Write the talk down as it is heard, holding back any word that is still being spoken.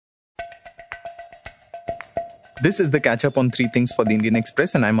This is the catch up on three things for the Indian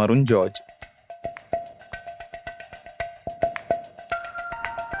Express, and I'm Arun George.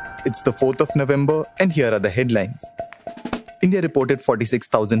 It's the 4th of November, and here are the headlines. India reported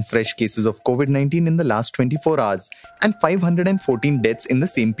 46,000 fresh cases of COVID-19 in the last 24 hours and 514 deaths in the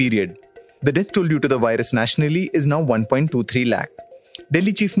same period. The death toll due to the virus nationally is now 1.23 lakh.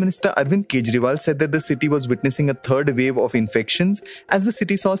 Delhi Chief Minister Arvind Kejriwal said that the city was witnessing a third wave of infections as the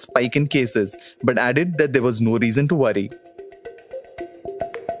city saw a spike in cases, but added that there was no reason to worry.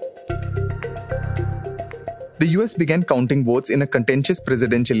 The US began counting votes in a contentious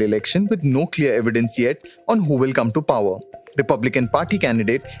presidential election with no clear evidence yet on who will come to power. Republican Party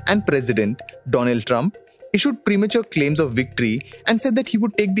candidate and President Donald Trump issued premature claims of victory and said that he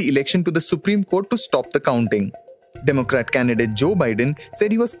would take the election to the Supreme Court to stop the counting. Democrat candidate Joe Biden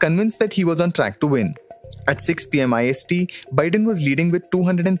said he was convinced that he was on track to win. At 6 p.m. IST, Biden was leading with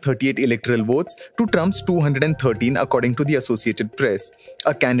 238 electoral votes to Trump's 213 according to the Associated Press.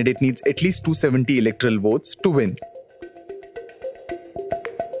 A candidate needs at least 270 electoral votes to win.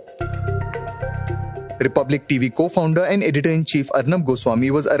 Republic TV co-founder and editor-in-chief Arnab Goswami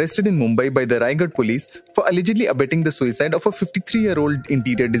was arrested in Mumbai by the Raigad police for allegedly abetting the suicide of a 53-year-old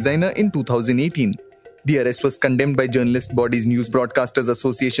interior designer in 2018. The arrest was condemned by journalist bodies News Broadcasters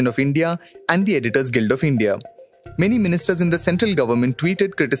Association of India and the Editors Guild of India. Many ministers in the central government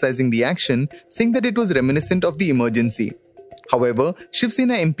tweeted criticizing the action, saying that it was reminiscent of the emergency. However, Shiv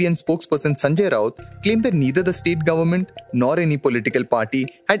Sena MP and spokesperson Sanjay Raut claimed that neither the state government nor any political party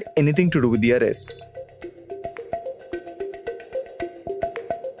had anything to do with the arrest.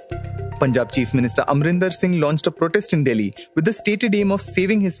 Punjab Chief Minister Amrinder Singh launched a protest in Delhi with the stated aim of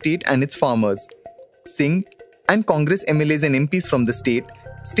saving his state and its farmers. Singh and Congress MLAs and MPs from the state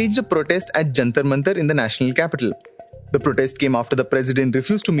staged a protest at Jantar Mantar in the national capital. The protest came after the president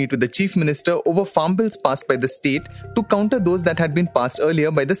refused to meet with the chief minister over farm bills passed by the state to counter those that had been passed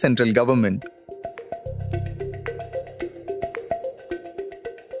earlier by the central government.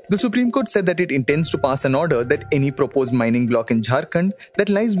 The Supreme Court said that it intends to pass an order that any proposed mining block in Jharkhand that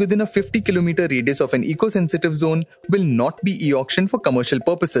lies within a 50-kilometer radius of an eco-sensitive zone will not be e-auctioned for commercial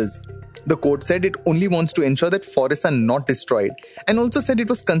purposes. The court said it only wants to ensure that forests are not destroyed, and also said it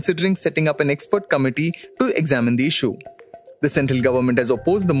was considering setting up an expert committee to examine the issue. The central government has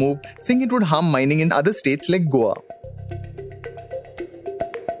opposed the move, saying it would harm mining in other states like Goa.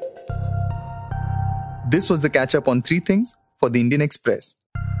 This was the catch-up on three things for the Indian Express.